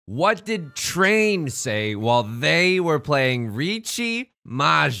What did Train say while they were playing Riichi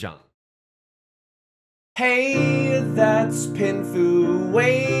Mahjong? Hey, that's Pinfu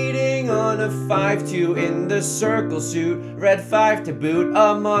waiting on a 5-2 in the circle suit. Red 5 to boot,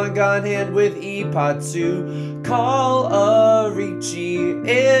 a Mongon hand with Ipatsu. Call a Riichi,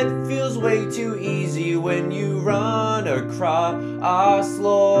 it feels way too easy when you run across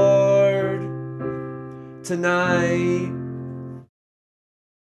Lord tonight.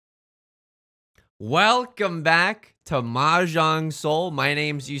 Welcome back to Mahjong Soul. My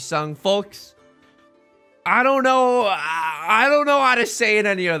name's Yusong, folks. I don't know how to say it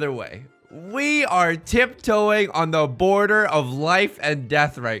any other way. We are tiptoeing on the border of life and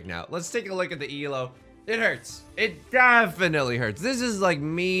death right now. Let's take a look at the elo. It hurts. It definitely hurts. This is like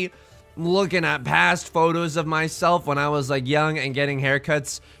me looking at past photos of myself when I was like young and getting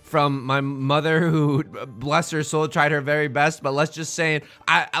haircuts from my mother, who, bless her soul, tried her very best. But let's just say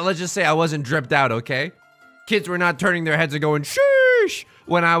I wasn't dripped out, okay? Kids were not turning their heads and going sheesh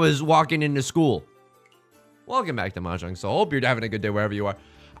when I was walking into school. Welcome back to Mahjong Soul. Hope you're having a good day wherever you are.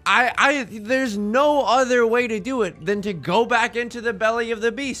 There's no other way to do it than to go back into the belly of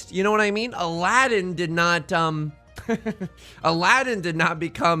the beast. You know what I mean? Aladdin did not, Aladdin did not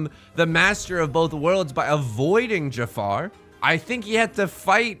become the master of both worlds by avoiding Jafar. I think he had to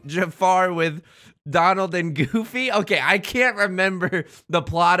fight Jafar with Donald and Goofy. Okay, I can't remember the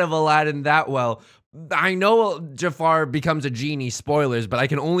plot of Aladdin that well. I know Jafar becomes a genie, spoilers, but I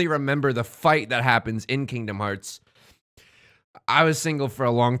can only remember the fight that happens in Kingdom Hearts. I was single for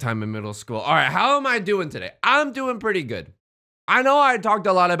a long time in middle school. All right, how am I doing today? I'm doing pretty good. I know I talked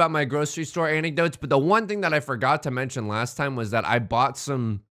a lot about my grocery store anecdotes, but the one thing that I forgot to mention last time was that I bought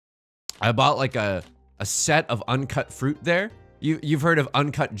like a set of uncut fruit there. You've heard of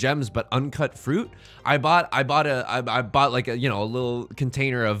uncut gems, but uncut fruit. I bought like a, you know, a little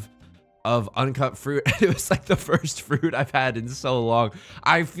container of uncut fruit. It was like the first fruit I've had in so long.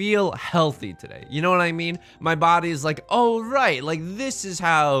 I feel healthy today. You know what I mean? My body is like, oh right, like this is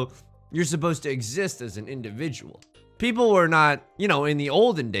how you're supposed to exist as an individual. People were not, you know, in the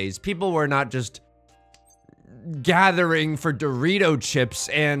olden days, people were not just gathering for Dorito chips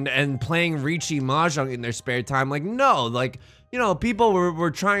and playing Riichi Mahjong in their spare time. Like, no, like, you know, people were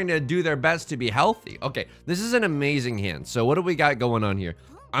trying to do their best to be healthy. Okay, this is an amazing hand. So what do we got going on here?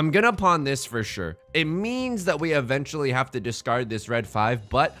 I'm gonna pawn this for sure. It means that we eventually have to discard this red 5,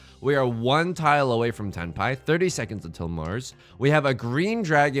 but we are 1 tile away from Tenpai, 30 seconds until Mars. We have a green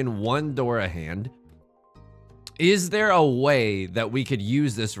dragon, 1 Dora hand. Is there a way that we could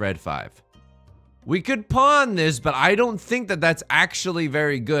use this red 5? We could pawn this, but I don't think that that's actually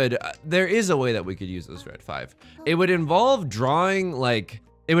very good. There is a way that we could use this red 5. It would involve drawing like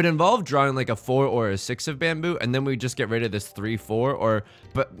a 4 or a 6 of bamboo, and then we just get rid of this 3-4, or,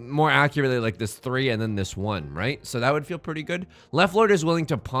 but more accurately, like this 3 and then this 1, right? So that would feel pretty good. Left Lord is willing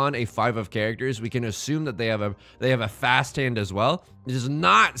to pawn a 5 of characters. We can assume that they have a fast hand as well. It does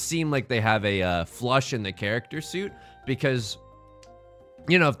not seem like they have a flush in the character suit, because,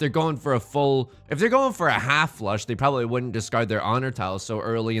 you know, if they're going for a half flush, they probably wouldn't discard their honor tiles so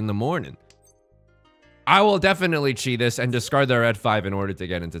early in the morning. I will definitely cheat this and discard the red 5 in order to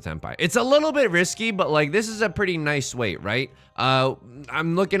get into Tenpai. It's a little bit risky, but like this is a pretty nice weight, right?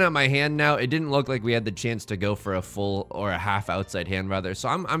 I'm looking at my hand now. It didn't look like we had the chance to go for a full or a half outside hand rather. So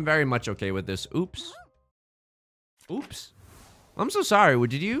I'm very much okay with this. Oops. Oops. I'm so sorry.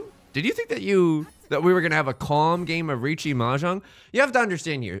 Did you think that we were gonna have a calm game of Riichi Mahjong? You have to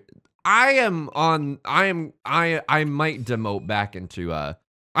understand here. I might demote back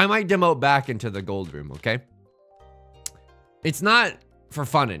into the gold room, okay? It's not for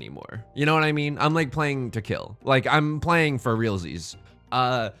fun anymore. You know what I mean? I'm like playing to kill. Like I'm playing for realsies.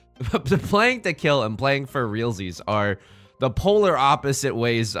 Playing to kill and playing for realsies are the polar opposite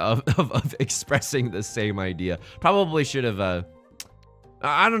ways of expressing the same idea. Probably should have,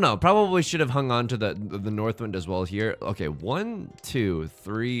 I don't know, probably should have hung on to the Northwind as well here. Okay, 1, 2,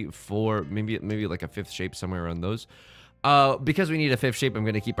 3, 4, maybe like a 5th shape somewhere around those. Because we need a 5th shape, I'm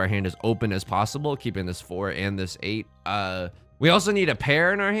going to keep our hand as open as possible, keeping this 4 and this 8. We also need a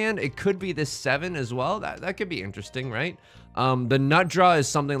pair in our hand. It could be this 7 as well. That could be interesting, right? The nut draw is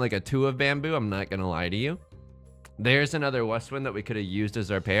something like a 2 of bamboo. I'm not going to lie to you. There's another Westwind that we could have used as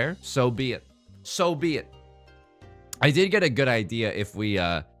our pair. So be it. So be it. I did get a good idea if we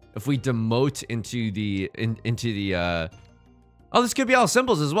demote into the oh, this could be all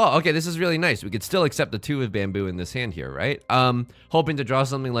symbols as well. Okay, this is really nice. We could still accept the 2 of bamboo in this hand here, right? Hoping to draw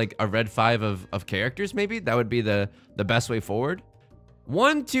something like a red 5 of characters, maybe? That would be the best way forward.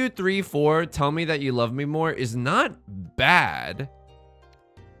 1, 2, 3, 4, tell me that you love me more is not bad.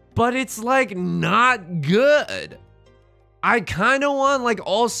 but it's like not good. I kind of want like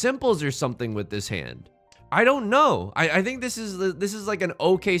all simples or something with this hand. I don't know. I think this is like an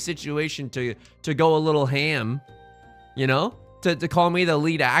okay situation to go a little ham, you know, to call me the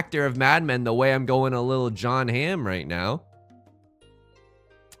lead actor of Mad Men the way I'm going a little John Hamm right now.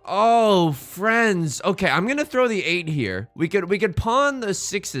 Oh, friends. Okay, I'm gonna throw the 8 here. We could pawn the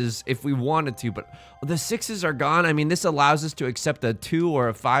 6s if we wanted to, but the 6s are gone. I mean, this allows us to accept a 2 or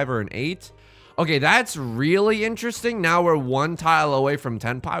a 5 or an 8. Okay, that's really interesting. Now we're 1 tile away from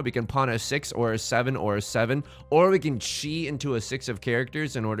tenpai. We can pawn a 6 or a 7 or a 7, or we can chi into a 6 of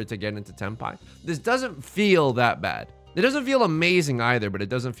characters in order to get into tenpai. This doesn't feel that bad. It doesn't feel amazing either, but it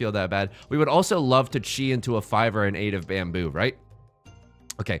doesn't feel that bad. We would also love to chi into a 5 or an 8 of bamboo, right?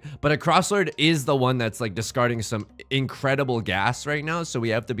 Okay, but a crosslord is the one that's like discarding some incredible gas right now, so we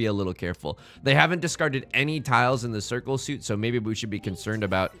have to be a little careful. They haven't discarded any tiles in the circle suit, so maybe we should be concerned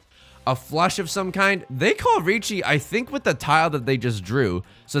about a flush of some kind. They call Riichi, I think, with the tile that they just drew.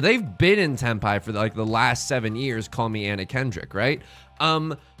 So they've been in tenpai for like the last 7 years. Call me Anna Kendrick, right?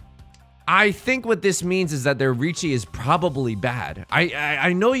 I think what this means is that their Riichi is probably bad.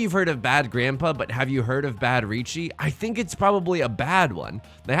 I know you've heard of bad grandpa, but have you heard of bad Riichi? I think it's probably a bad one.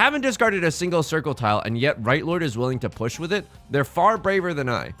 They haven't discarded a single circle tile, and yet Right Lord is willing to push with it. They're far braver than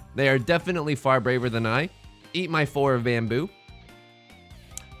I. They are definitely far braver than I. Eat my 4 of bamboo.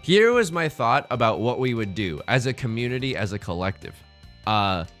 Here was my thought about what we would do as a community, as a collective,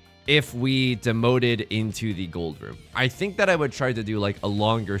 if we demoted into the gold room. I think that I would try to do like a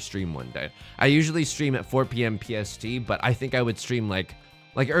longer stream one day. I usually stream at 4 p.m. PST, but I think I would stream like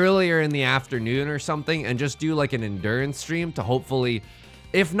earlier in the afternoon or something and just do like an endurance stream to hopefully,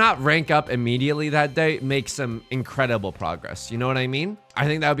 if not rank up immediately that day, make some incredible progress. You know what I mean? I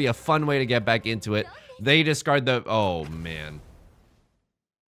think that would be a fun way to get back into it. They discard the, oh man.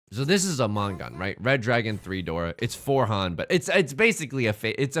 So this is a Mangan, right? Red Dragon 3 Dora. It's 4 Han, but it's basically a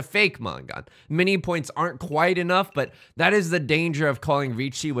fake. It's a fake Mangan. Mini points aren't quite enough, but that is the danger of calling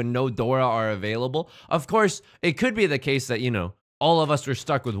Riichi when no Dora are available. Of course, it could be the case that, you know, all of us were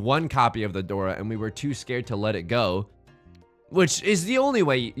stuck with 1 copy of the Dora and we were too scared to let it go, which is the only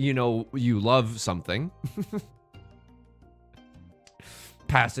way, you know, you love something.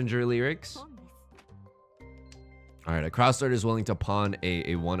 Passenger lyrics. All right, a crosslord is willing to pawn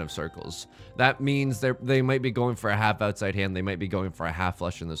a 1 of circles. That means they might be going for a half outside hand. They might be going for a half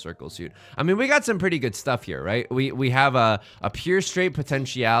flush in the circle suit. I mean, we got some pretty good stuff here, right? We have a pure straight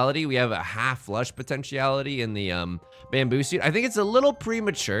potentiality. We have a half flush potentiality in the bamboo suit. I think it's a little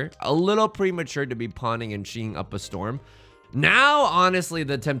premature to be pawning and cheating up a storm. Now, honestly,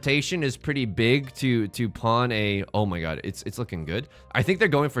 the temptation is pretty big to pawn a, oh my god, it's looking good. I think they're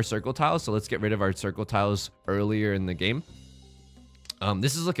going for circle tiles, so let's get rid of our circle tiles earlier in the game.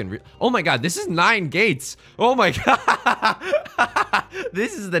 This is looking oh my god, this is 9 gates. Oh my god.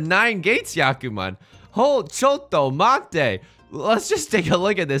 This is the 9 gates, Yakuman. Ho chotto mate. Let's just take a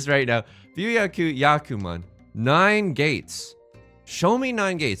look at this right now. View Yakuman. 9 gates. Show me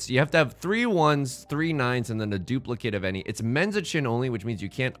 9 gates. You have to have 3 1s, 3 9s, and then a duplicate of any. It's Menzichin only, which means you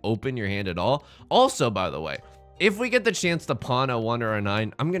can't open your hand at all. Also, by the way, if we get the chance to pawn a 1 or a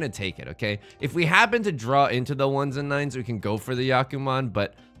 9, I'm going to take it, okay? If we happen to draw into the 1s and 9s, we can go for the Yakuman,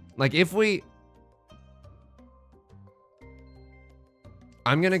 but like if we...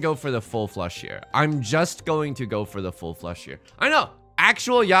 I'm going to go for the full flush here. I'm just going to go for the full flush here. I know,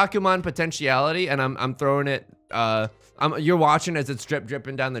 actual Yakuman potentiality, and I'm throwing it... you're watching as it's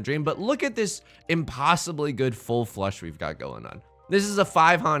dripping down the drain, but look at this impossibly good full flush we've got going on. This is a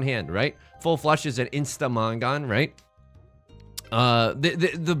 5 Han hand, right? Full flush is an insta Mangan, right?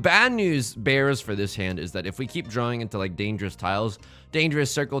 The bad news bears for this hand is that if we keep drawing into like dangerous tiles, dangerous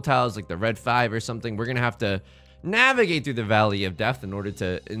circle tiles like the red 5 or something, we're gonna have to navigate through the valley of death in order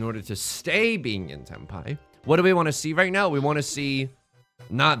to stay being in tenpai. What do we want to see right now? We want to see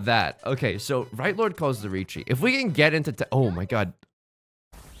not that. Okay, so Right Lord calls the Riichi. If we can get into oh my god.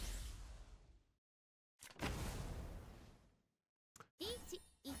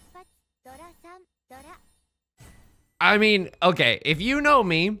 I mean, okay, if you know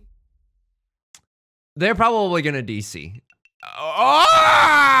me, they're probably gonna DC.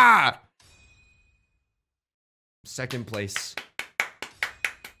 Ah! Second place.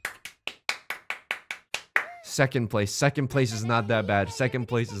 Second place. Second place is not that bad. Second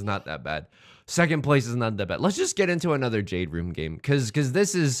place is not that bad. Second place is not that bad. Let's just get into another Jade Room game. Cause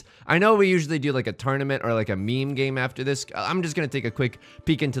this is, I know we usually do like a tournament or like a meme game after this. I'm just gonna take a quick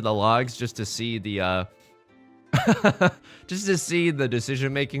peek into the logs just to see the just to see the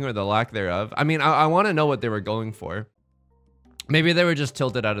decision making or the lack thereof. I mean, I want to know what they were going for. Maybe they were just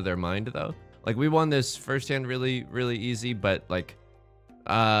tilted out of their mind though. Like we won this first hand really, really easy, but like,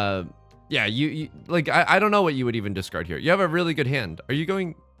 yeah, you like, I don't know what you would even discard here. You have a really good hand. Are you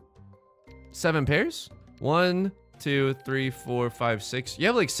going 7 pairs? 1, 2, 3, 4, 5, 6. You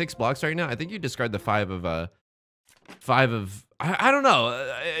have like 6 blocks right now. I think you discard the 5 of, I don't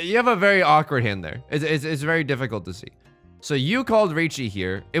know. You have a very awkward hand there. It's very difficult to see. So you called Riichi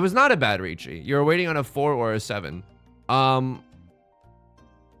here. It was not a bad Riichi. You were waiting on a 4 or a 7.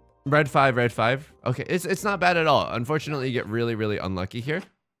 Red 5, red 5. Okay, it's not bad at all. Unfortunately, you get really, really unlucky here.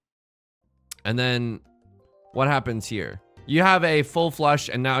 And then what happens here? You have a full flush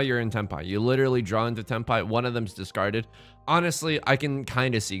and now you're in Tenpai. You literally draw into Tenpai. One of them's discarded. Honestly, I can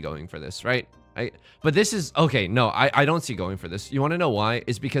kind of see going for this, right? But this is okay. No, I don't see going for this. You want to know why?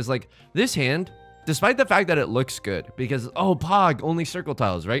 It's because like this hand, despite the fact that it looks good, because oh, Pog, only circle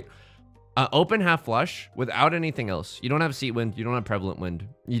tiles, right? Open half flush without anything else. You don't have Seat Wind. You don't have Prevalent Wind.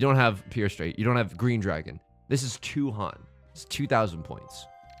 You don't have Pure Straight. You don't have Green Dragon. This is 2 Han. It's 2,000 points.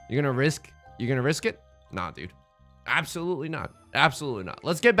 You're gonna risk it? Nah, dude. Absolutely not. Absolutely not.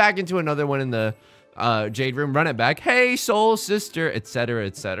 Let's get back into another one in the Jade Room. Run it back. Hey, soul sister, etc.,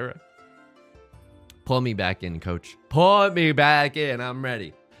 etc. Pull me back in, coach. Pull me back in. I'm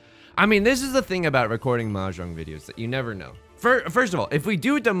ready. I mean, this is the thing about recording Mahjong videos that you never know. First of all, if we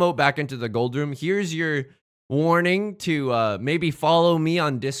do demote back into the Gold Room, here's your warning to maybe follow me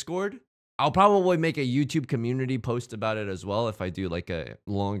on Discord. I'll probably make a YouTube community post about it as well if I do like a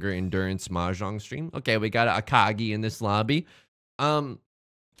longer endurance Mahjong stream. Okay, we got Akagi in this lobby. But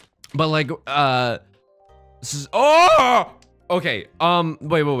like, this is, oh! Okay,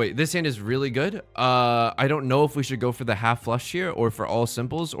 wait. This hand is really good. I don't know if we should go for the half flush here or for all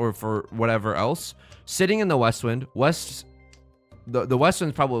simples or for whatever else. Sitting in the West Wind. The West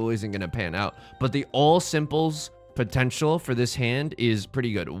Wind probably isn't going to pan out, but the all simples potential for this hand is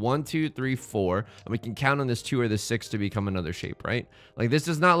pretty good. 1, 2, 3, 4, and we can count on this 2 or the 6 to become another shape, right? Like this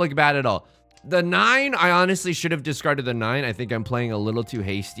does not look bad at all. The 9, I honestly should have discarded the 9. I think I'm playing a little too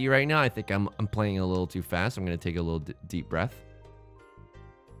hasty right now. I think I'm playing a little too fast. I'm going to take a little deep breath.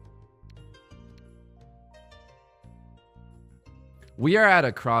 We are at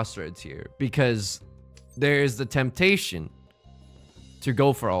a crossroads here because there's the temptation to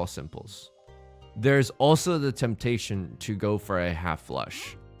go for all simples. There's also the temptation to go for a half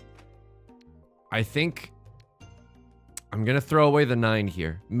flush. I think I'm going to throw away the 9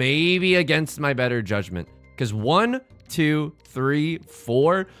 here. Maybe against my better judgment. Because 1, 2, 3,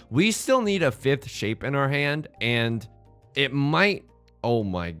 4. We still need a 5th shape in our hand. And it might... Oh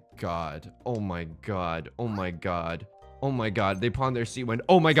my god. Oh my god. Oh my god. Oh my god. They pawn their Seat Wind.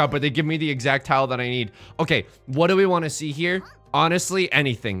 Oh my god, but they give me the exact tile that I need. Okay, what do we want to see here? Honestly,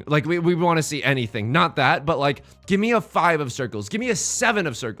 anything. Like, we want to see anything. Not that, but like, give me a 5 of circles. Give me a 7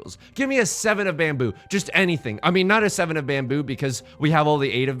 of circles. Give me a 7 of bamboo. Just anything. I mean, not a 7 of bamboo because we have all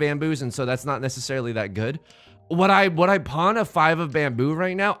the 8 of bamboos, and so that's not necessarily that good. Would I pawn a 5 of bamboo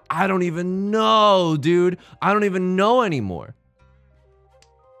right now? I don't even know, dude. I don't even know anymore.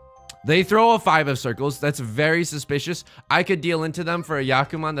 They throw a 5 of circles. That's very suspicious. I could deal into them for a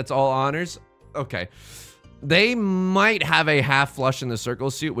Yakuman that's all honors. Okay. They might have a half flush in the circle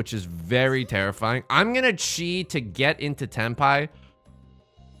suit, which is very terrifying. I'm going to chi to get into Tenpai.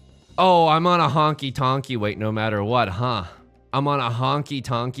 Oh, I'm on a honky-tonky wait no matter what, huh? I'm on a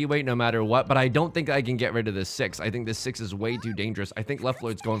honky-tonky wait no matter what, but I don't think I can get rid of this 6. I think this 6 is way too dangerous. I think Left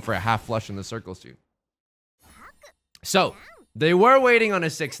Lord's going for a half flush in the circle suit. So... they were waiting on a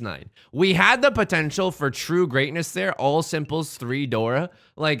 6-9. We had the potential for true greatness there. All simples, 3 Dora.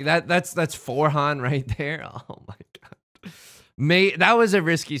 Like that's 4 Han right there. Oh my god. That was a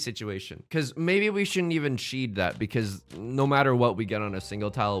risky situation. Because maybe we shouldn't even cheat that. Because no matter what, we get on a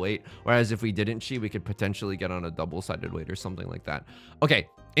single tile weight. Whereas if we didn't cheat, we could potentially get on a double-sided weight or something like that. Okay.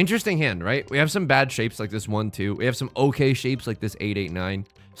 Interesting hand, right? We have some bad shapes like this 1-2. We have some okay shapes like this 8-8-9.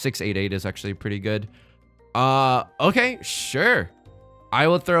 6-8-8 is actually pretty good. Okay, sure. I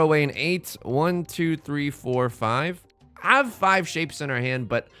will throw away an 8. 1, 2, 3, 4, 5. I have 5 shapes in our hand,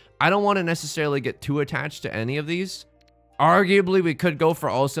 but I don't want to necessarily get too attached to any of these. Arguably, we could go for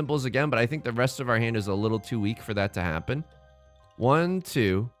all simples again, but I think the rest of our hand is a little too weak for that to happen. 1,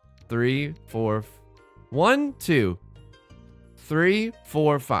 2, 3, 4. 1, 2, 3,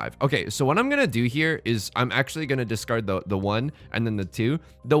 4, 5. Okay, so what I'm gonna do here is I'm actually gonna discard the 1 and then the 2.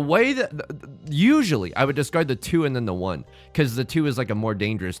 The way that usually I would discard the 2 and then the 1 because the 2 is like a more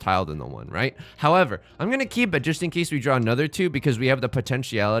dangerous tile than the 1, right? However, I'm gonna keep it just in case we draw another 2 because we have the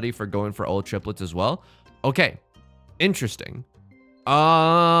potentiality for going for all triplets as well. Okay, interesting.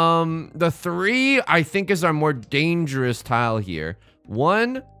 The 3, I think, is our more dangerous tile here.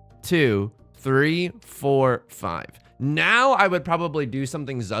 1, 2, 3, 4, 5. Now I would probably do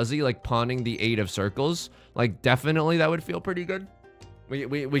something zuzzy, like pawning the 8 of circles. Like, definitely that would feel pretty good.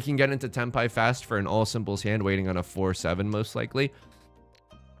 We can get into Tenpai fast for an all simples hand, waiting on a 4-7 most likely.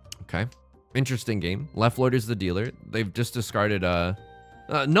 Okay. Interesting game. Left Lord is the dealer. They've just discarded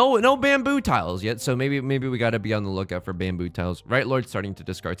no bamboo tiles yet, so maybe we gotta be on the lookout for bamboo tiles. Right Lord's starting to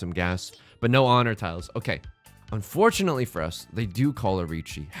discard some gas, but no honor tiles. Okay. Unfortunately for us, they do call a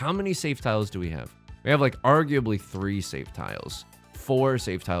Riichi. How many safe tiles do we have? We have like arguably 3 safe tiles. 4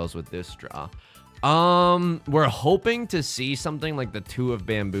 safe tiles with this draw. We're hoping to see something like the 2 of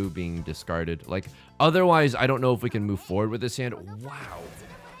bamboo being discarded. Like, otherwise, I don't know if we can move forward with this hand. Wow.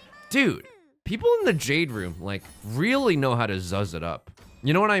 Dude, people in the Jade Room, like, really know how to zuzz it up.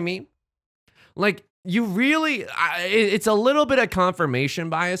 You know what I mean? Like, you really, it's a little bit of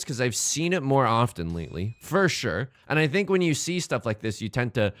confirmation bias because I've seen it more often lately, for sure. And I think when you see stuff like this, you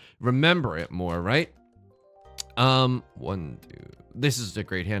tend to remember it more, right? 1, 2. This is a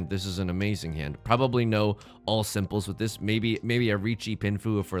great hand. This is an amazing hand. Probably no all simples with this. Maybe a Riichi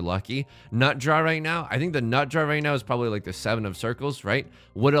Pinfu if we're lucky. Nut draw right now. I think the nut draw right now is probably like the 7 of circles, right?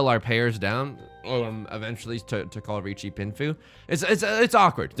 Whittle our pairs down. Eventually to call Riichi Pinfu. It's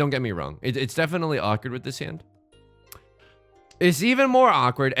awkward. Don't get me wrong. It's definitely awkward with this hand. It's even more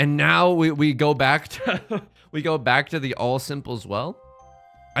awkward, and now we go back to we go back to the all simples well.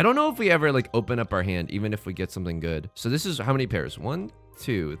 I don't know if we ever like open up our hand, even if we get something good. So this is how many pairs? 1,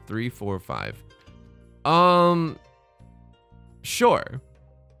 2, 3, 4, 5. Sure.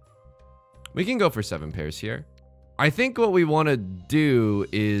 We can go for 7 pairs here. I think what we want to do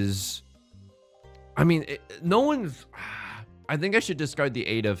is, I mean, no one's. I think I should discard the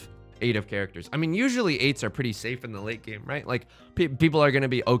 8 of characters. I mean, usually 8s are pretty safe in the late game, right? Like people are gonna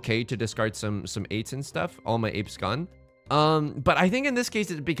be okay to discard some 8s and stuff. All my apes gone. But I think in this case,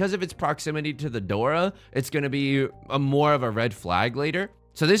 it's because of its proximity to the Dora, it's going to be more of a red flag later.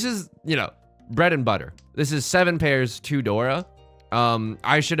 So this is, you know, bread and butter. This is 7 pairs, 2 Dora.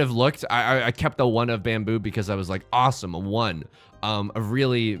 I should have looked. I kept the 1 of bamboo because I was like, awesome, a 1. A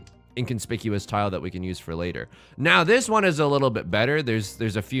really inconspicuous tile that we can use for later. Now, this one is a little bit better.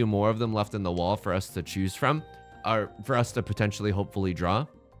 There's a few more of them left in the wall for us to choose from, or for us to potentially, hopefully draw.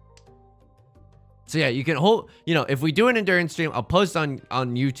 So yeah, you can hold, you know, if we do an endurance stream, I'll post on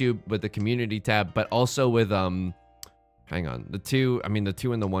YouTube with the community tab, but also with, hang on, the 2, I mean, the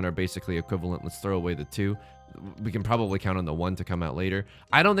 2 and the 1 are basically equivalent. Let's throw away the 2. We can probably count on the 1 to come out later.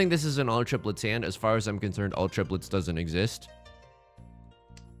 I don't think this is an all triplets hand. As far as I'm concerned, all triplets doesn't exist.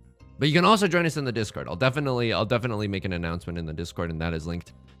 But you can also join us in the Discord. I'll definitely make an announcement in the Discord, and that is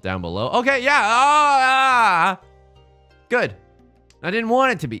linked down below. Okay, yeah. Good. I didn't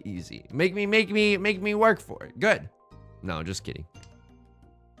want it to be easy. Make me work for it. Good. No, just kidding.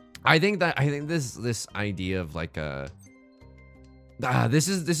 I think this idea of like this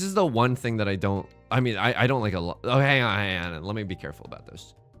is the one thing that I don't like a lot. Oh, hang on. Let me be careful about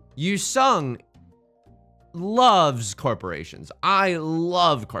this. Yusong loves corporations. I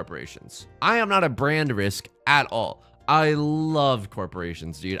love corporations. I am not a brand risk at all. I love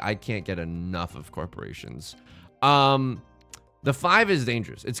corporations, dude. I can't get enough of corporations. The 5 is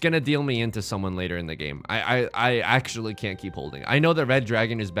dangerous. It's gonna deal me into someone later in the game. I actually can't keep holding. I know the red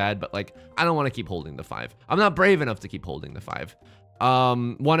dragon is bad, but like, I don't want to keep holding the 5. I'm not brave enough to keep holding the 5.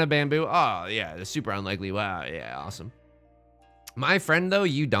 1 of bamboo. Oh yeah, the super unlikely. Wow, yeah, awesome. My friend though,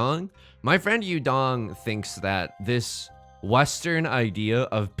 Yudong. My friend Yudong thinks that this Western idea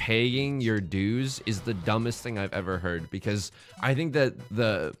of paying your dues is the dumbest thing I've ever heard, because I think that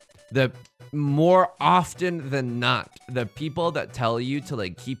the more often than not, the people that tell you to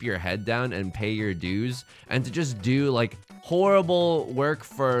like keep your head down and pay your dues and to just do like horrible work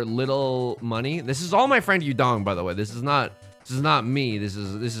for little money. This is all my friend Yudong, by the way. This is not me. This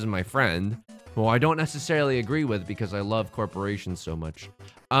is my friend, who I don't necessarily agree with because I love corporations so much.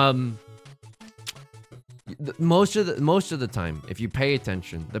 Most of the time, if you pay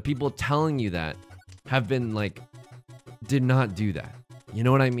attention, the people telling you that have been like, did not do that. You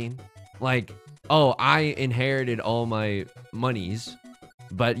know what I mean? Like, oh, I inherited all my monies,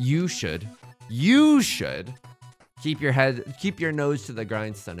 but you should keep your nose to the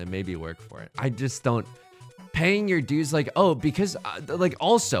grindstone and maybe work for it. I just don't. Paying your dues, like, oh, because like,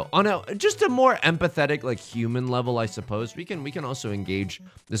 also on just a more empathetic, like, human level, I suppose we can also engage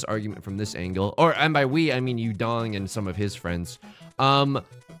this argument from this angle, and by we I mean Yudong and some of his friends.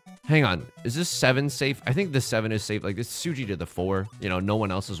 Hang on, is this 7 safe? I think the 7 is safe. Like, this Suji to the 4. You know, no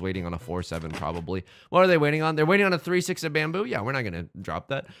one else is waiting on a 4-7 probably. What are they waiting on? They're waiting on a 3-6 of bamboo. Yeah, we're not gonna drop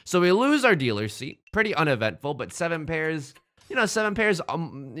that. So we lose our dealer's seat. Pretty uneventful, but 7 pairs, you know, 7 pairs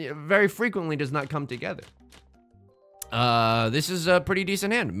very frequently does not come together. This is a pretty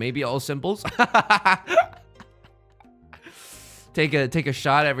decent hand. Maybe all simples. Take a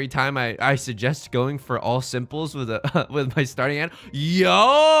shot every time I suggest going for all simples with a with my starting hand.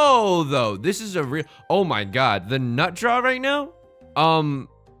 Yo, though, this is a real. Oh my god, the nut draw right now.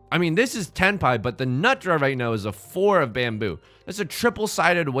 I mean, this is tenpai, but the nut draw right now is a 4 of bamboo. That's a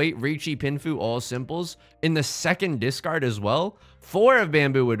triple-sided weight Riichi Pinfu all simples in the second discard as well. 4 of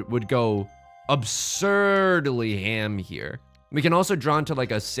bamboo would go absurdly ham here. We can also draw into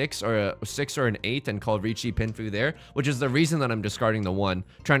like a 6 or an 8 and call Riichi Pinfu there, which is the reason that I'm discarding the 1,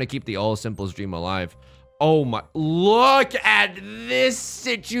 trying to keep the all simples dream alive. Oh my, look at this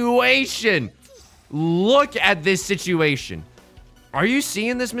situation. Look at this situation. Are you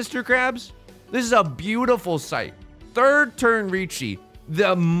seeing this, Mr. Krabs? This is a beautiful sight. 3rd turn Riichi,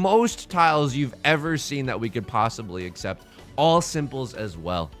 the most tiles you've ever seen that we could possibly accept. All simples as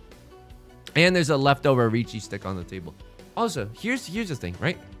well. And there's a leftover Riichi stick on the table. Also, here's the thing,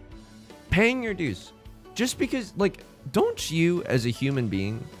 right? Paying your dues. Just because, like, don't you as a human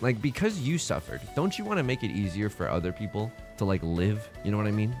being, like, because you suffered, don't you want to make it easier for other people to, like, live? You know what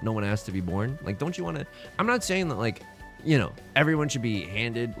I mean? No one has to be born. Like, don't you want to... I'm not saying that, like, you know, everyone should be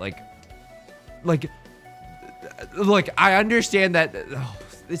handed, like, I understand that... Oh,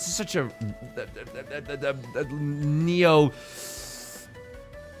 this is such a neo...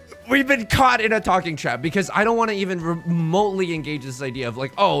 We've been caught in a talking trap because I don't want to even remotely engage this idea of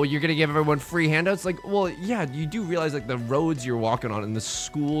like, oh, you're going to give everyone free handouts. Like, well, yeah, you do realize like the roads you're walking on and the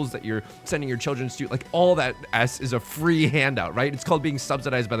schools that you're sending your children to, like all that is a free handout, right? It's called being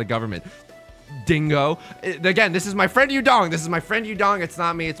subsidized by the government. Dingo. Again, this is my friend Yudong. This is my friend Yudong. It's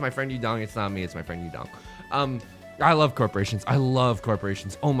not me. It's my friend Yudong. It's not me. It's my friend Yudong. I love corporations. I love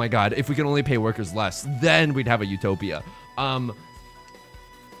corporations. Oh my God. If we could only pay workers less, then we'd have a utopia.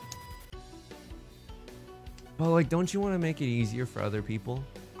 But like, don't you want to make it easier for other people?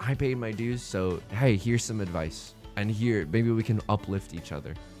 I paid my dues, so hey, here's some advice. And here, maybe we can uplift each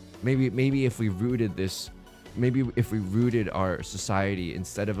other. Maybe if we rooted this, maybe if we rooted our society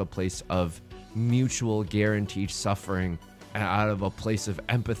instead of a place of mutual guaranteed suffering and out of a place of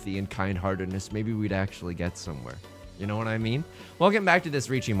empathy and kind-heartedness, maybe we'd actually get somewhere. You know what I mean? Welcome back to this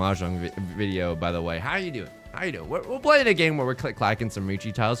Riichi Mahjong video, by the way. How you doing? How you doing? We're playing a game where we're clacking some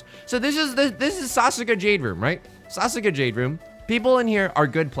Riichi tiles. So this is Sasuke Jade Room, right? Sasuke Jade Room. People in here are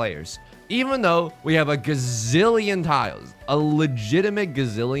good players. Even though we have a gazillion tiles, a legitimate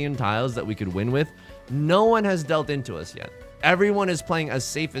gazillion tiles that we could win with, no one has dealt into us yet. Everyone is playing as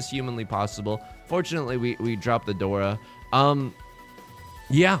safe as humanly possible. Fortunately, we dropped the Dora.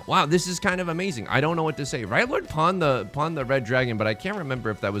 Yeah, wow, this is kind of amazing. I don't know what to say. Right Lord pawned the red dragon, but I can't remember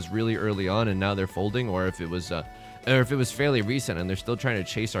if that was really early on and now they're folding, or if it was fairly recent and they're still trying to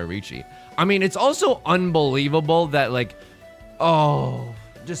chase our Riichi. I mean, it's also unbelievable that like, oh,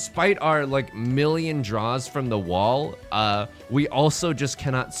 despite our like million draws from the wall, we also just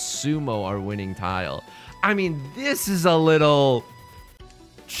cannot sumo our winning tile. I mean, this is a little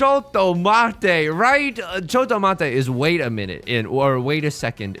chotomate, right? Chotomate is wait a minute or wait a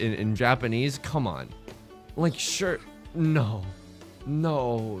second in Japanese. Come on. Like, sure. No.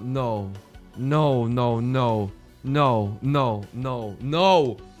 No, no. No, no, no. No, no, no,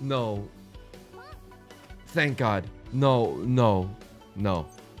 no, no. Thank God. No, no, no.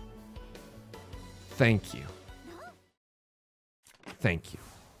 Thank you. Thank you.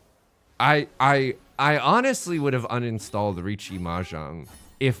 I honestly would have uninstalled Riichi Mahjong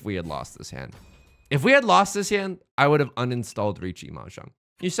if we had lost this hand. If we had lost this hand, I would have uninstalled Riichi Mahjong.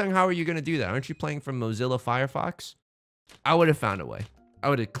 Yusong, how are you going to do that? Aren't you playing from Mozilla Firefox? I would have found a way. I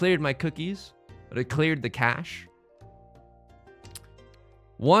would have cleared my cookies. I would have cleared the cache.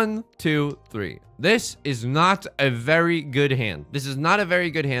 1, 2, 3. This is not a very good hand. This is not a very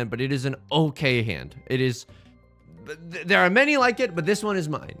good hand, but it is an okay hand. It is... There are many like it, but this one is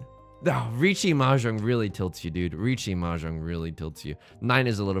mine. Oh, Riichi Mahjong really tilts you, dude. Riichi Mahjong really tilts you. 9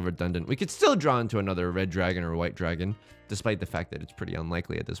 is a little redundant. We could still draw into another red dragon or white dragon, despite the fact that it's pretty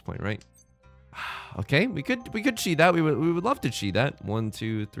unlikely at this point, right? Okay, we could chi that. We would love to chi that. 1,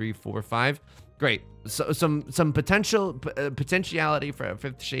 2, 3, 4, 5. Great. So some potentiality for a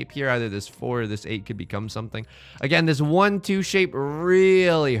 5th shape here. Either this 4 or this 8 could become something. Again, this 1, 2 shape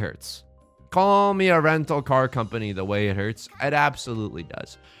really hurts. Call me a rental car company the way it hurts. It absolutely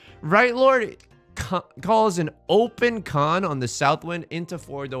does. Right, Lord? calls an open con on the south wind into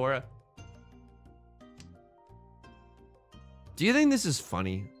 4 Dora. Do you think this is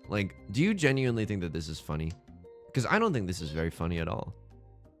funny? Like, do you genuinely think that this is funny? Because I don't think this is very funny at all.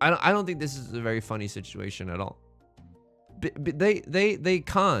 I don't think this is a very funny situation at all. They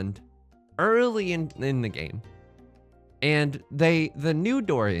conned early in the game, and the new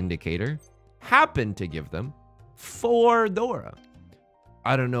Dora indicator happened to give them 4 Dora.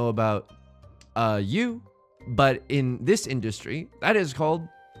 I don't know about you, but in this industry, that is called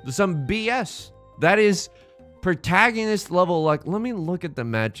some BS. That is protagonist level. Like, let me look at the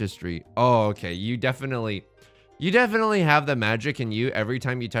magistry. Oh, okay. You definitely have the magic in you. Every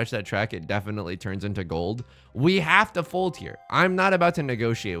time you touch that track, it definitely turns into gold. We have to fold here. I'm not about to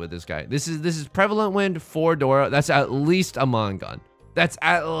negotiate with this guy. This is prevalent wind 4 Dora. That's at least a Mongon. That's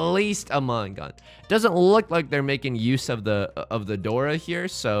at least a Mongon. Doesn't look like they're making use of the Dora here,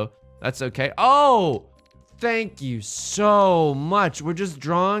 so that's okay. Oh, thank you so much. We're just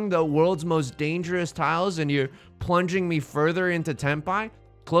drawing the world's most dangerous tiles, and you're plunging me further into Tenpai,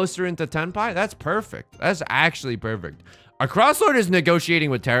 closer into Tenpai. That's perfect. That's actually perfect. Our crosslord is negotiating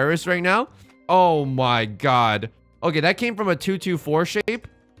with terrorists right now. Oh my god. Okay, that came from a 2-2-4 shape.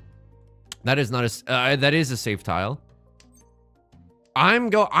 That is not a that is a safe tile.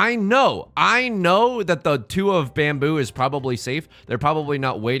 I know that the 2 of bamboo is probably safe. They're probably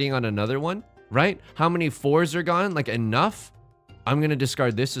not waiting on another one, right? How many 4s are gone? Like, enough. I'm gonna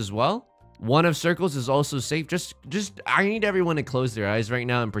discard this as well. 1 of circles is also safe. Just I need everyone to close their eyes right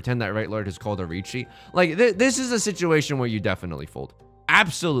now and pretend that right lord is called a Riichi. Like, this is a situation where you definitely fold.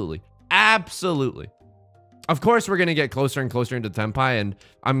 Absolutely. Absolutely. Of course, we're going to get closer and closer into Tenpai, and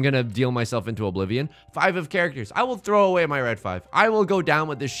I'm going to deal myself into oblivion. 5 of characters. I will throw away my red 5. I will go down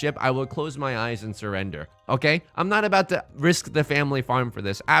with this ship. I will close my eyes and surrender. Okay? I'm not about to risk the family farm for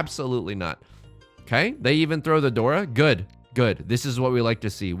this. Absolutely not. Okay? They even throw the Dora. Good. Good. This is what we like to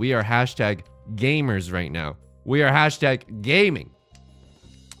see. We are hashtag gamers right now. We are hashtag gaming.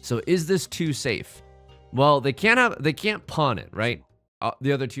 So is this too safe? Well, they can't pawn it, right?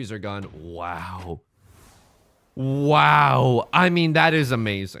 The other 2s are gone. Wow. Wow. I mean, that is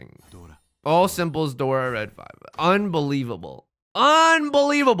amazing. All simples, Dora, red 5. Unbelievable.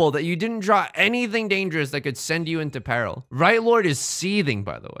 Unbelievable that you didn't draw anything dangerous that could send you into peril. Right Lord is seething,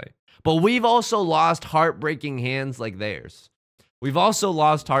 by the way. But we've also lost heartbreaking hands like theirs. We've also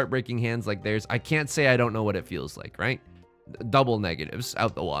lost heartbreaking hands like theirs. I can't say I don't know what it feels like, right? Double negatives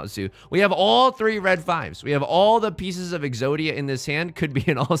out the wazoo. We have all 3 red 5s. We have all the pieces of Exodia in this hand. Could be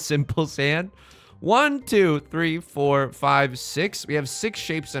an all simples hand. 1, 2, 3, 4, 5, 6. We have 6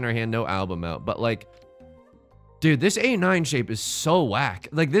 shapes in our hand. No album out. But like, dude, this 8-9 shape is so whack.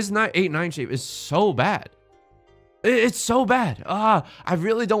 Like, this 8-9 shape is so bad. It's so bad. I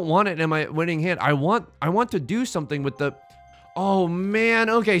really don't want it in my winning hand. I want to do something with the... Oh, man.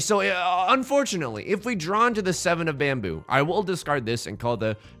 Okay, so unfortunately, if we draw into the 7 of bamboo, I will discard this and call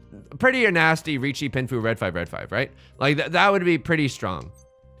the pretty nasty Riichi Pinfu red 5, right? Like, that would be pretty strong.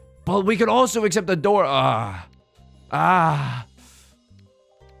 But we could also accept the door. I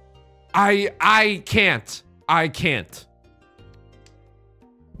can't. I can't.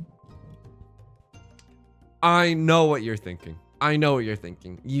 I know what you're thinking. I know what you're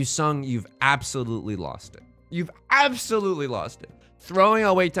thinking. Yusong, you've absolutely lost it. You've absolutely lost it. Throwing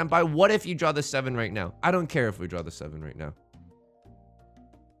away Tenpai. What if you draw the 7 right now? I don't care if we draw the 7 right now.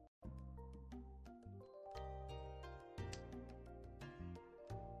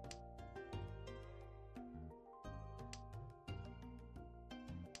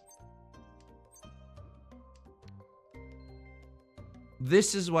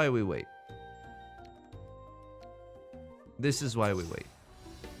 This is why we wait. This is why we wait.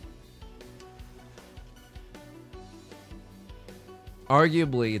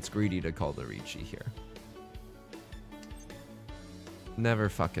 Arguably, it's greedy to call the Riichi here. Never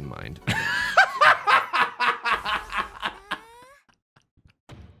fucking mind.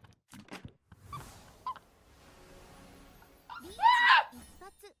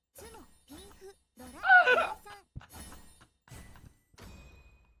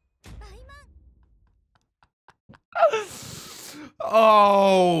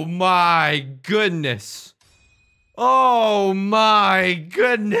 Oh my goodness. Oh my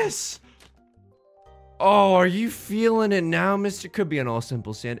goodness. Oh, are you feeling it now, Mr. Could be an all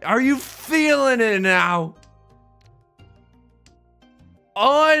simple sand. Are you feeling it now?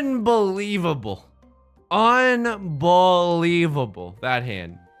 Unbelievable. Unbelievable. That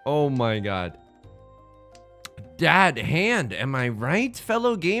hand. Oh my god. That hand. Am I right,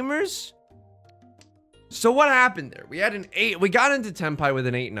 fellow gamers? So what happened there? We had an 8. We got into Tenpai with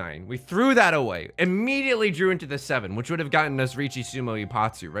an 8-9. We threw that away. Immediately drew into the 7, which would have gotten us Riichi Sumo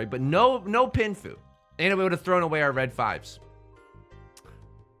Ipatsu, right? But no Pinfu. And we would have thrown away our red 5s.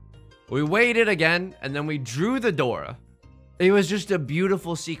 We waited again, and then we drew the Dora. It was just a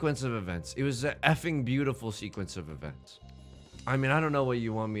beautiful sequence of events. It was an effing beautiful sequence of events. I mean, I don't know what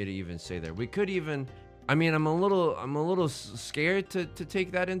you want me to even say there. We could even... I mean, I'm a little scared to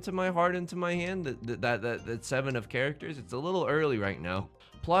take that into my heart, into my hand. That 7 of characters. It's a little early right now.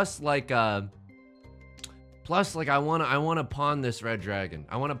 Plus, like I wanna pawn this red dragon.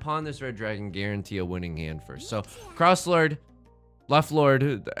 I wanna pawn this red dragon, guarantee a winning hand first. So cross lord, left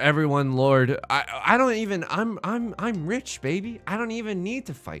lord, everyone lord. I don't even. I'm rich, baby. I don't even need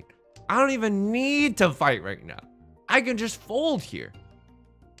to fight. I don't even need to fight right now. I can just fold here.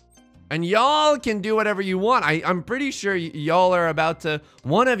 And y'all can do whatever you want. I'm pretty sure y'all are about to,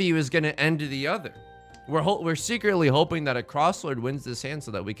 one of you is going to end the other. We're secretly hoping that a crosslord wins this hand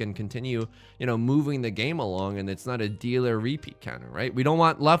so that we can continue, you know, moving the game along and it's not a dealer repeat counter, right? We don't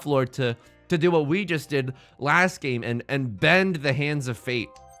want left lord to do what we just did last game and bend the hands of fate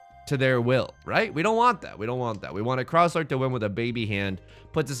to their will, right? We don't want that. We don't want that. We want a crosslord to win with a baby hand.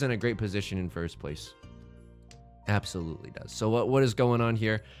 Puts us in a great position in first place. Absolutely does. So what is going on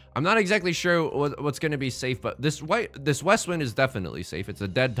here? I'm not exactly sure what's going to be safe, but this west wind is definitely safe. It's a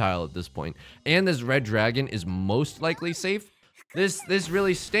dead tile at this point, and this red dragon is most likely safe. This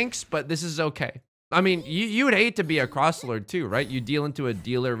really stinks, but this is okay. I mean, you would hate to be a crosslord too, right? You deal into a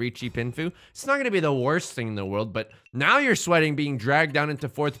dealer Riichi Pinfu. It's not going to be the worst thing in the world, but now you're sweating being dragged down into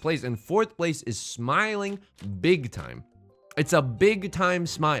 4th place, and 4th place is smiling big time. It's a big time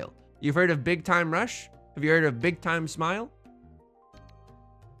smile. You've heard of big time rush? Have you heard of big time smile?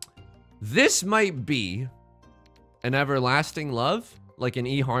 This might be an everlasting love, like an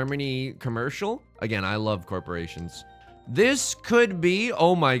eHarmony commercial. Again, I love corporations. This could be,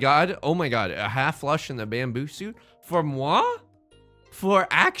 oh my god, a half flush in the bamboo suit. For moi? For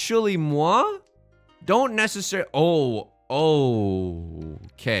actually moi? Don't necessarily,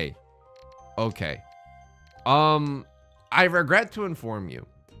 okay. Okay. I regret to inform you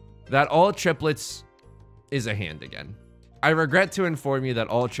that all triplets is a hand again. I regret to inform you that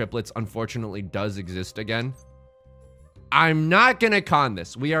all triplets unfortunately does exist again. I'm not gonna con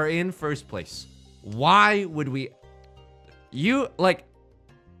this. We are in first place. Why would we? You, like,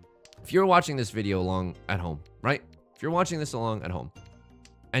 if you're watching this video along at home, right? If you're watching this along at home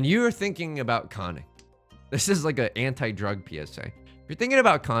and you're thinking about conning, this is like an anti-drug PSA. If you're thinking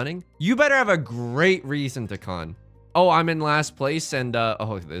about conning, you better have a great reason to con. Oh, I'm in last place, and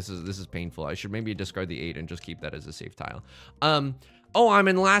oh, this is painful. I should maybe discard the 8 and just keep that as a safe tile. Oh, I'm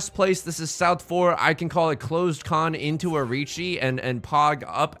in last place. This is South 4. I can call it closed con into a Riichi and pog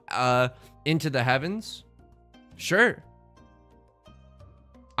up into the heavens. Sure.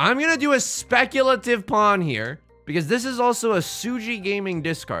 I'm gonna do a speculative pawn here because this is also a Suji Gaming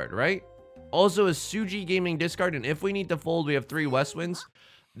discard, right? Also a Suji Gaming discard, and if we need to fold, we have 3 west winds.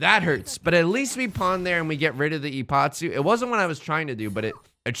 That hurts, but at least we pawn there and we get rid of the Ipatsu. It wasn't what I was trying to do, but it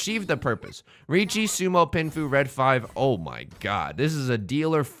achieved the purpose. Riichi, Sumo, Pinfu, red 5. Oh my god, this is a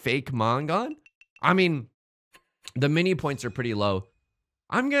dealer fake Mangon? I mean, the mini points are pretty low.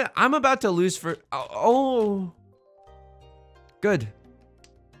 I'm about to lose for, oh. Good.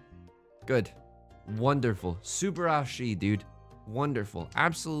 Good. Wonderful. Super Ashi, dude. Wonderful.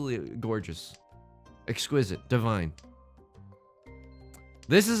 Absolutely gorgeous. Exquisite. Divine.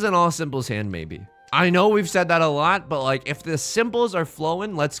 This is an all simples hand, maybe. I know we've said that a lot, but like, if the simples are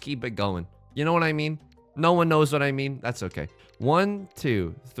flowing, let's keep it going. You know what I mean? No one knows what I mean. That's okay. 1,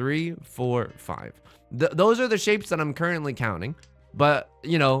 2, 3, 4, 5. Those are the shapes that I'm currently counting. But,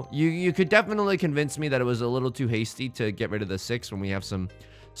 you know, you could definitely convince me that it was a little too hasty to get rid of the 6 when we have some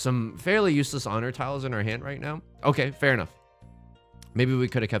fairly useless honor tiles in our hand right now. Okay, fair enough. Maybe we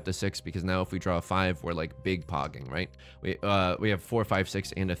could have kept a 6 because now if we draw a 5, we're like big pogging, right? We have 4, 5,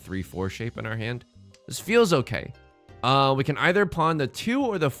 6, and a 3, 4 shape in our hand. This feels okay. We can either pawn the 2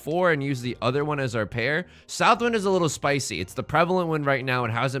 or the 4 and use the other one as our pair. Southwind is a little spicy. It's the prevalent one right now.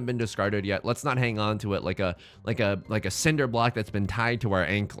 It hasn't been discarded yet. Let's not hang on to it like a cinder block that's been tied to our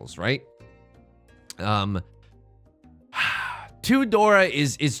ankles, right? 2 Dora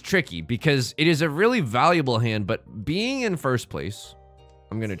is tricky because it is a really valuable hand, but being in first place,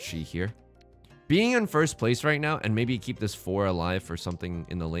 I'm gonna cheat here. Being in first place right now and maybe keep this 4 alive for something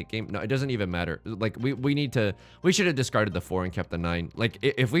in the late game. No, it doesn't even matter. Like we should have discarded the 4 and kept the 9. Like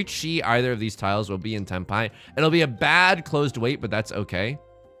if we cheat either of these tiles, we'll be in Tenpai. It'll be a bad closed wait, but that's okay.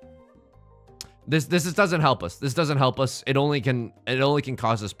 This doesn't help us. This doesn't help us. It only can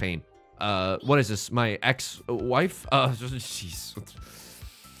cause us pain. what is this? My ex-wife? Jeez.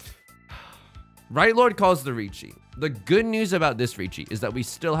 Right Lord calls the Riichi. The good news about this Riichi is that we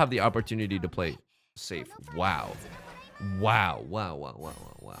still have the opportunity to play safe. Wow. Wow. Wow, wow, wow,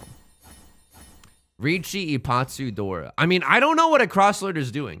 wow, wow. Riichi Ipatsu Dora. I mean, I don't know what a crosslord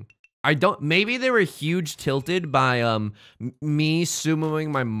is doing. Maybe they were huge tilted by me sumoing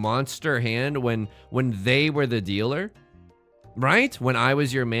my monster hand when they were the dealer. Right? When I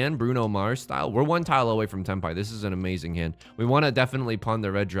was your man, Bruno Mars style. We're one tile away from Tenpai. This is an amazing hand. We want to definitely pawn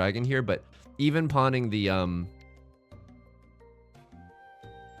the red dragon here, but even pawning the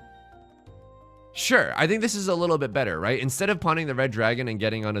sure, I think this is a little bit better, right? Instead of pawning the red dragon and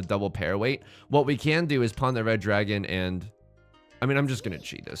getting on a double pair weight, what we can do is pawn the red dragon and I mean, I'm just gonna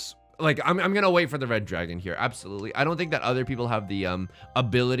cheat this. Like, I'm gonna wait for the red dragon here. Absolutely. I don't think that other people have the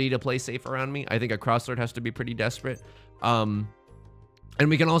ability to play safe around me. I think a crosslord has to be pretty desperate. And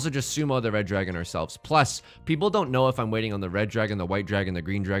we can also just sumo the red dragon ourselves. Plus, people don't know if I'm waiting on the red dragon, the white dragon, the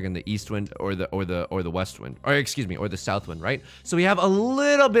green dragon, the east wind, or the west wind, or excuse me, or the south wind, right? So we have a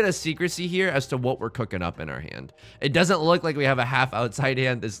little bit of secrecy here as to what we're cooking up in our hand. It doesn't look like we have a half outside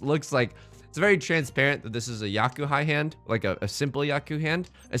hand. This looks like it's very transparent that this is a Yaku high hand, like a simple Yaku hand,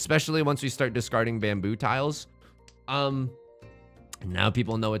 especially once we start discarding bamboo tiles. Now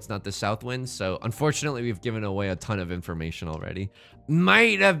people know it's not the south wind, so unfortunately we've given away a ton of information already.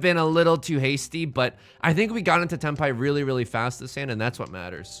 Might have been a little too hasty, but I think we got into Tenpai really, really fast this hand, and that's what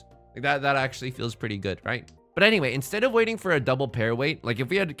matters. Like that actually feels pretty good, right? But anyway, instead of waiting for a double pair weight, like if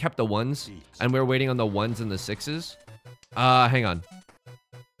we had kept the ones and we were waiting on the ones and the sixes, hang on.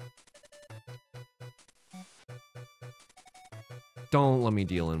 Don't let me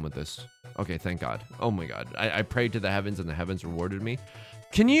deal in with this. Okay, thank God. Oh my God. I prayed to the heavens and the heavens rewarded me.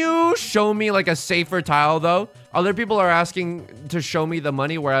 Can you show me like a safer tile though? Other people are asking to show me the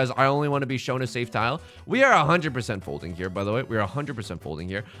money, whereas I only want to be shown a safe tile. We are 100% folding here, by the way. We're 100% folding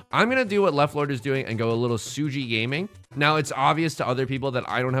here. I'm going to do what Left Lord is doing and go a little Suji gaming. Now, it's obvious to other people that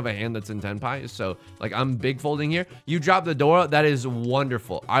I don't have a hand that's in Tenpai, so like I'm big folding here. You drop the Dora. That is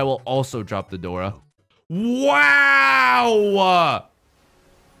wonderful. I will also drop the Dora. Wow!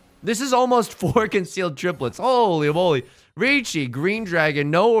 This is almost 4 concealed triplets. Holy moly. Riichi, green dragon,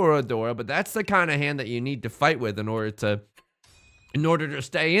 no Oradora, but that's the kind of hand that you need to fight with in order to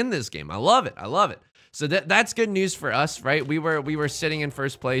stay in this game. I love it. I love it. So that's good news for us, right? We were sitting in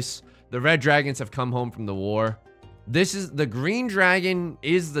first place. The red dragons have come home from the war. This is the green dragon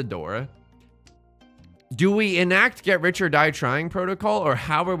is the Dora. Do we enact get rich or die trying protocol, or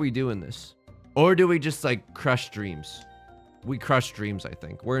how are we doing this? Or do we just like crush dreams? We crushed dreams, I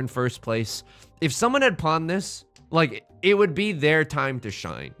think. We're in first place. If someone had pawned this, like, it would be their time to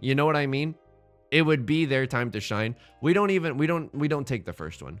shine. You know what I mean? It would be their time to shine. We don't take the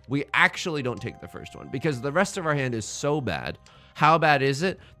first one. We actually don't take the first one because the rest of our hand is so bad. How bad is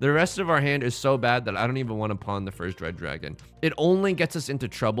it? The rest of our hand is so bad that I don't even want to pawn the first red dragon. It only gets us into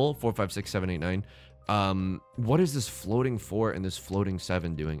trouble. 4, 5, 6, 7, 8, 9. What is this floating 4 and this floating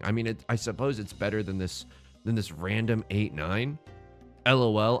 7 doing? I mean, I suppose it's better than this random 8, 9.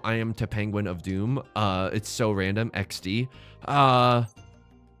 LOL, I am to Penguin of Doom. It's so random. XD. I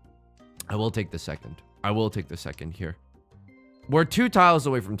will take the second. I will take the second here. We're 2 tiles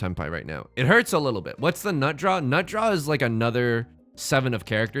away from Tenpai right now. It hurts a little bit. What's the nut draw? Nut draw is like another 7 of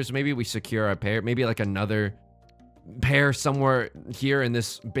characters. Maybe we secure a pair. Maybe like another pair somewhere here in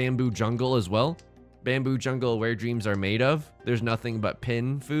this bamboo jungle as well. Bamboo jungle where dreams are made of. There's nothing but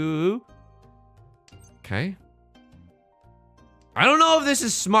pin foo. Okay. I don't know if this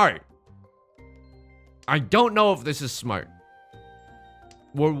is smart. I don't know if this is smart.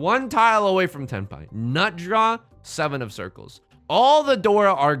 We're 1 tile away from Tenpai. Nut draw, 7 of circles. All the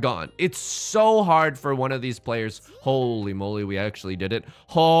Dora are gone. It's so hard for one of these players. Holy moly, we actually did it.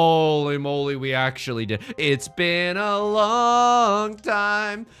 Holy moly, we actually did. It's been a long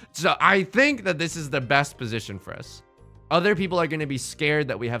time. So I think that this is the best position for us. Other people are going to be scared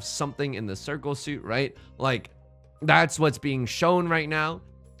that we have something in the circle suit, right? Like, that's what's being shown right now.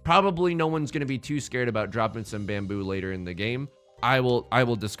 Probably no one's going to be too scared about dropping some bamboo later in the game. I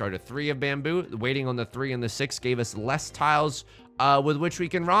will discard a 3 of bamboo. Waiting on the 3 and the 6 gave us less tiles with which we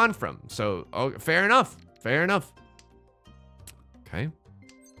can run from. So, fair enough. Fair enough. Okay.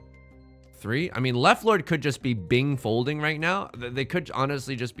 3. I mean, Left Lord could just be Bing folding right now. They could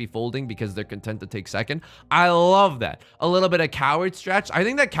honestly just be folding because they're content to take second. I love that. A little bit of coward stretch. I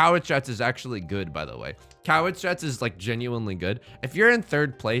think that coward stretch is actually good, by the way. Coward stretch is like genuinely good. If you're in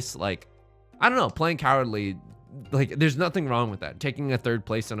 3rd place, like, I don't know, playing cowardly, like, there's nothing wrong with that. Taking a 3rd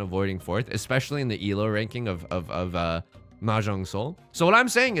place and avoiding 4th, especially in the ELO ranking of Mahjong Soul. So what I'm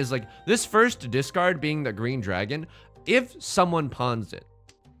saying is like this first discard being the green dragon, if someone pawns it,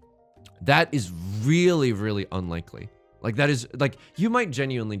 that is really, really unlikely. Like that is like, you might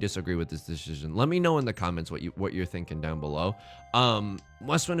genuinely disagree with this decision. Let me know in the comments what you're thinking down below.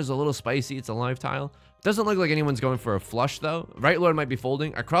 Westwind is a little spicy. It's a live tile. Doesn't look like anyone's going for a flush though. Right Lord might be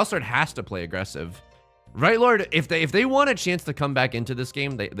folding. A Crosslord has to play aggressive. Right Lord, if they want a chance to come back into this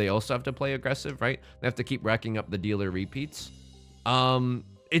game, they also have to play aggressive, right? They have to keep racking up the dealer repeats.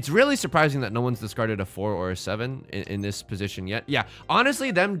 It's really surprising that no one's discarded a 4 or a 7 in this position yet. Yeah,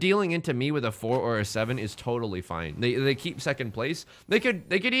 honestly, them dealing into me with a 4 or a 7 is totally fine. They keep second place. They could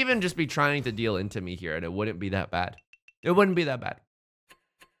even just be trying to deal into me here, and it wouldn't be that bad. It wouldn't be that bad.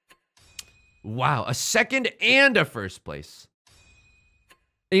 Wow, a second and a first place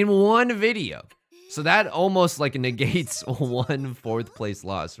in one video. So that almost like negates one 4th place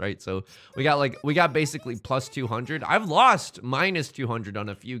loss, right? So we got basically plus 200. I've lost minus 200 on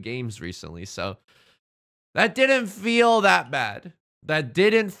a few games recently. So that didn't feel that bad. That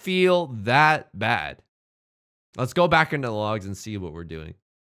didn't feel that bad. Let's go back into the logs and see what we're doing.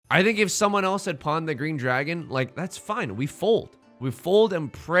 I think if someone else had pawned the green dragon, like that's fine. We fold. We fold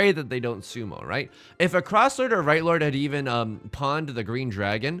and pray that they don't sumo, right? If a Crosslord or Right Lord had even pawned the green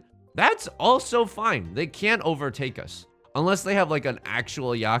dragon, that's also fine. They can't overtake us. Unless they have like an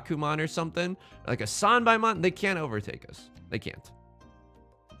actual Yakuman or something, like a Sanbaimon, they can't overtake us. They can't.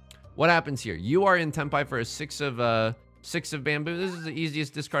 What happens here? You are in Tenpai for a 6 of bamboo. This is the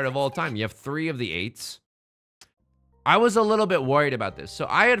easiest discard of all time. You have 3 of the 8s. I was a little bit worried about this. So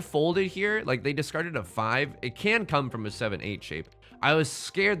I had folded here, like they discarded a 5. It can come from a 7-8 shape. I was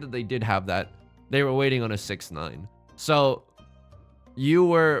scared that they did have that. They were waiting on a 6-9. So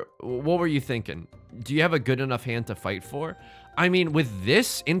what were you thinking? Do you have a good enough hand to fight for? I mean, with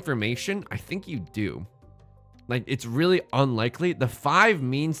this information, I think you do. Like, it's really unlikely. The 5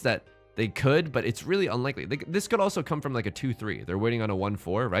 means that they could, but it's really unlikely. This could also come from like a 2-3. They're waiting on a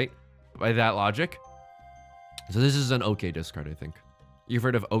 1-4, right? By that logic. So this is an okay discard, I think. You've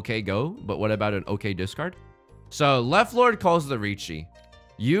heard of okay go, but what about an okay discard? So left Lord calls the Riichi.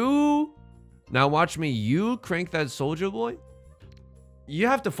 Now watch me, you crank that soldier boy. You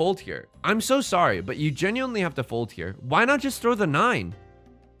have to fold here. I'm so sorry, but you genuinely have to fold here. Why not just throw the 9?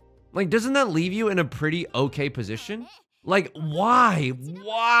 Like, doesn't that leave you in a pretty okay position? Like, why?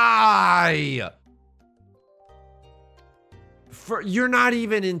 Why? You're not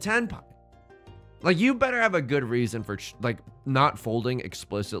even in Tenpai. Like, you better have a good reason for, like, not folding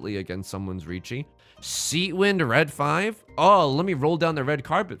explicitly against someone's Riichi. Seatwind, red 5. Oh, let me roll down the red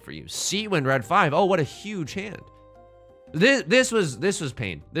carpet for you. Seatwind, red 5. Oh, what a huge hand. This was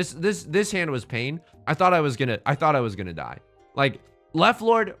pain. This hand was pain. I thought I was gonna die. Like, left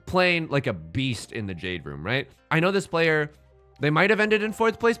Lord playing like a beast in the Jade Room, right? I know this player, they might have ended in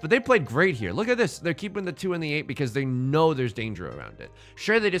 4th place, but they played great here. Look at this. They're keeping the 2 and the 8 because they know there's danger around it.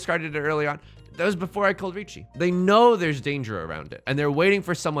 Sure, they discarded it early on. That was before I called Riichi. They know there's danger around it, and they're waiting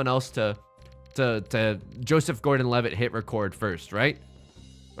for someone else to Joseph Gordon-Levitt hit record first, right?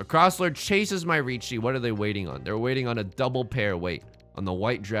 A Crosslord chases my Riichi. What are they waiting on? They're waiting on a double pair wait on the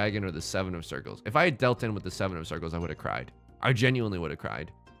white dragon or the 7 of circles. If I had dealt in with the 7 of circles, I would have cried. I genuinely would have cried.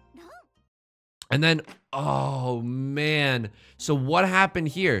 And then, oh man. So what happened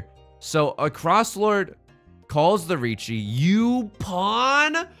here? So a Crosslord calls the Riichi. You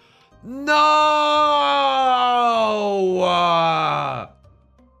pawn? No!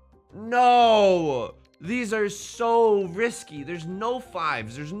 No! These are so risky. There's no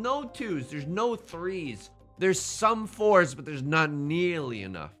 5s. There's no 2s. There's no 3s. There's some 4s, but there's not nearly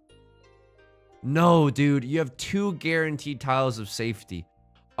enough. No, dude. You have 2 guaranteed tiles of safety.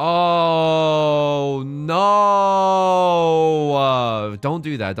 Oh, no. Don't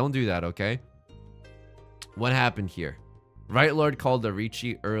do that. Don't do that, okay? What happened here? Right Lord called the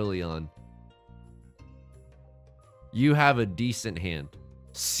Riichi early on. You have a decent hand.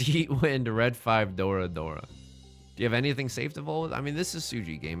 Seatwind, red 5, Dora. Do you have anything safe to fold with? I mean, this is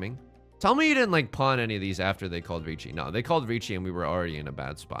Suji Gaming. Tell me you didn't like pawn any of these after they called Riichi. No, they called Riichi and we were already in a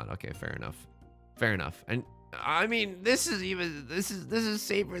bad spot. Okay, fair enough. Fair enough. And I mean, this is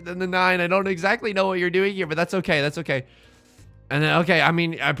safer than the 9. I don't exactly know what you're doing here, but that's okay. That's okay. And then, okay, I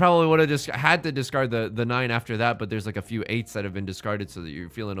mean, I probably would have just had to discard the 9 after that, but there's like a few 8s that have been discarded so that you're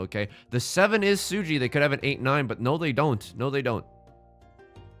feeling okay. The 7 is Suji. They could have an 8-9, but no, they don't. No, they don't.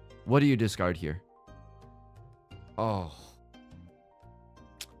 What do you discard here? Oh.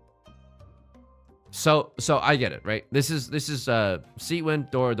 So I get it, right? This is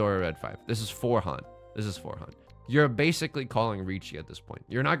Seatwind, Dora, red 5. This is 4 Han. This is 4 Han. You're basically calling Riichi at this point.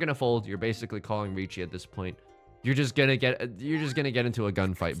 You're not gonna fold. You're basically calling Riichi at this point. you're just gonna get into a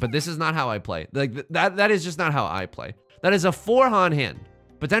gunfight. But this is not how I play. Like that is just not how I play. That is a 4-Han hand.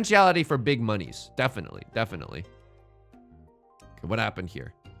 Potentiality for big monies. Definitely. Okay, what happened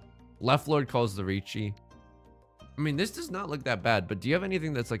here? Left Lord calls the Riichi. I mean, this does not look that bad, but do you have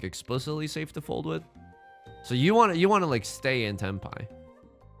anything that's like explicitly safe to fold with? So you want to like stay in Tenpai.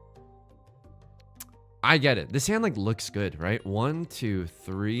 I get it. This hand like looks good, right? 1, 2,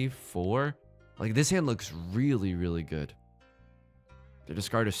 3, 4. Like this hand looks really, really good. The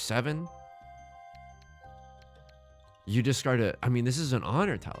discard of 7. You discard a, I mean, this is an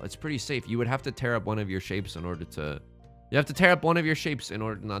honor tile. It's pretty safe. You would have to tear up one of your shapes in order to, you have to tear up one of your shapes in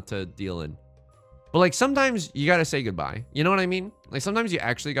order not to deal in. But like sometimes you gotta say goodbye. You know what I mean? Like sometimes you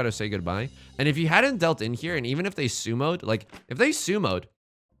actually gotta say goodbye. And if you hadn't dealt in here, and even if they sumoed, like if they sumoed,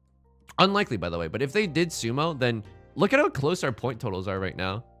 unlikely by the way, but if they did sumo, then look at how close our point totals are right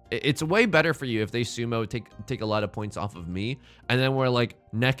now. It's way better for you if they sumo, take a lot of points off of me, and then we're like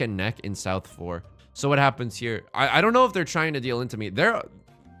neck and neck in South 4. So what happens here? I don't know if they're trying to deal into me.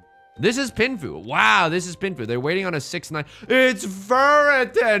 This is Pinfu. Wow, this is Pinfu. They're waiting on a 6-9. It's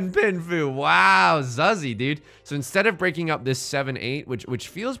Furiten Pinfu. Wow, Zuzzy, dude. So instead of breaking up this 7-8, which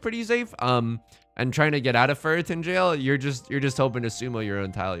feels pretty safe, and trying to get out of Furiten jail, you're just hoping to sumo your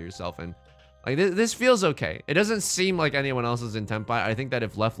own tile yourself. And like this feels okay. It doesn't seem like anyone else is in Tenpai. I think that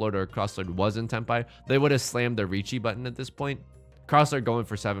if Left Lord or Cross Lord was in Tenpai, they would have slammed the Riichi button at this point. Cross Lord going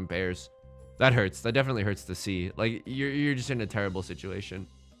for 7 pairs. That hurts. That definitely hurts to see. Like you're just in a terrible situation.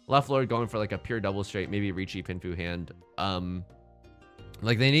 Left Lord going for like a pure double straight, maybe Riichi Pinfu hand.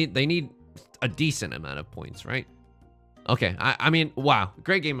 Like they need a decent amount of points, right? Okay, I mean, wow,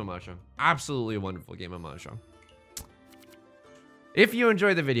 great game of Mahjong. Absolutely wonderful game of Mahjong. If you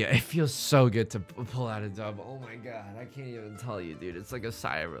enjoyed the video, it feels so good to pull out a dub. Oh my god, I can't even tell you, dude. It's like a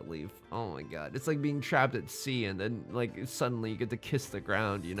sigh of relief. Oh my god, it's like being trapped at sea and then like suddenly you get to kiss the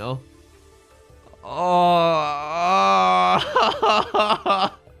ground, you know? Oh.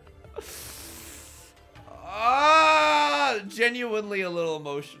 Genuinely a little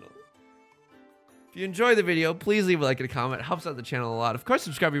emotional. If you enjoyed the video, please leave a like and a comment. It helps out the channel a lot. Of course,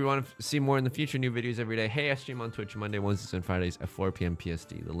 subscribe if you want to see more in the future. New videos every day. Hey, I stream on Twitch Monday, Wednesdays, and Fridays at 4 p.m.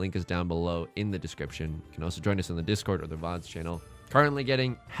 PST. The link is down below in the description. You can also join us on the Discord or the VODs channel. Currently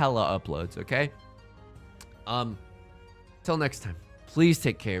getting hella uploads, okay? Till next time, please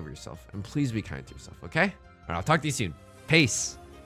take care of yourself and please be kind to yourself, okay? All right, I'll talk to you soon. Peace.